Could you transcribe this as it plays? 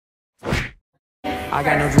I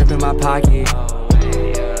got no drip in my pocket.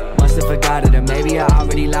 Must've forgot it, or maybe I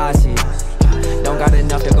already lost it. Don't got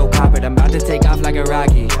enough to go pop it, I'm about to take off like a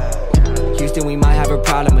rocket. Houston, we might have a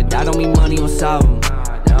problem, but that don't mean money will solve them.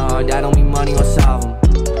 No, that don't mean money will solve them.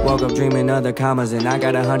 Woke up dreaming of the commas, and I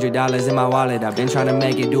got $100 in my wallet. I've been trying to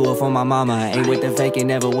make it, do it for my mama. I ain't with the faking,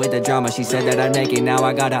 never with the drama. She said that I'd make it, now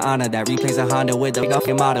I gotta honor that. Replace a Honda with the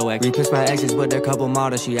fucking Model X. Replace my exes with a couple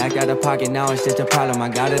models. She act out of pocket, now it's just a problem. I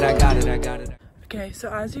got it, I got it, I got it. Okay, so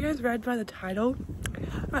as you guys read by the title,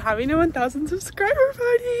 I'm having a 1,000 subscriber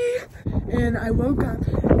party. And I woke up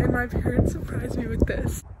and my parents surprised me with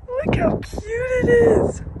this. Look how cute it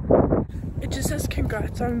is. It just says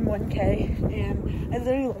congrats on 1K and I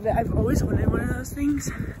literally love it. I've always wanted one of those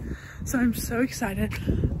things. So I'm so excited.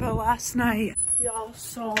 But last night, y'all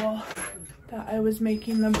saw that I was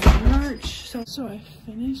making the merch. So I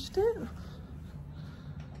finished it.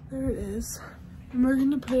 There it is. And we're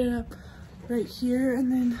gonna put it up right here.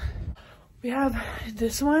 And then we have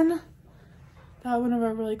this one that one of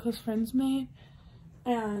our really close friends made.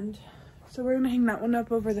 And so we're gonna hang that one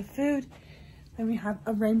up over the food. Then we have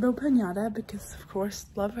a rainbow piñata because of course,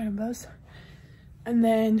 love rainbows. And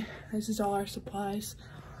then this is all our supplies.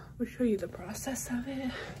 We'll show you the process of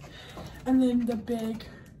it. And then the big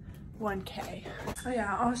 1K. Oh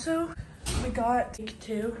yeah, also we got cake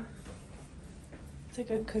too. It's like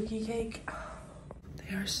a cookie cake. Oh,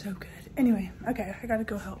 they are so good. Anyway, okay, I gotta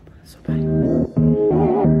go help. So bye.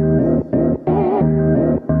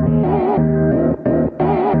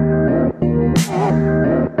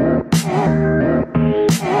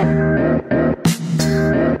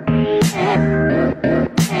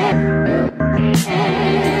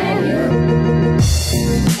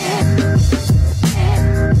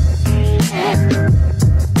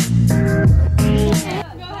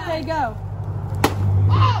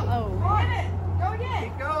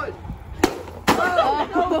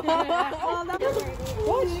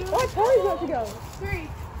 Watch, Holly's about to go. 3.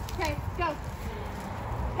 Okay, go.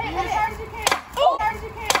 Hit as hard as you can.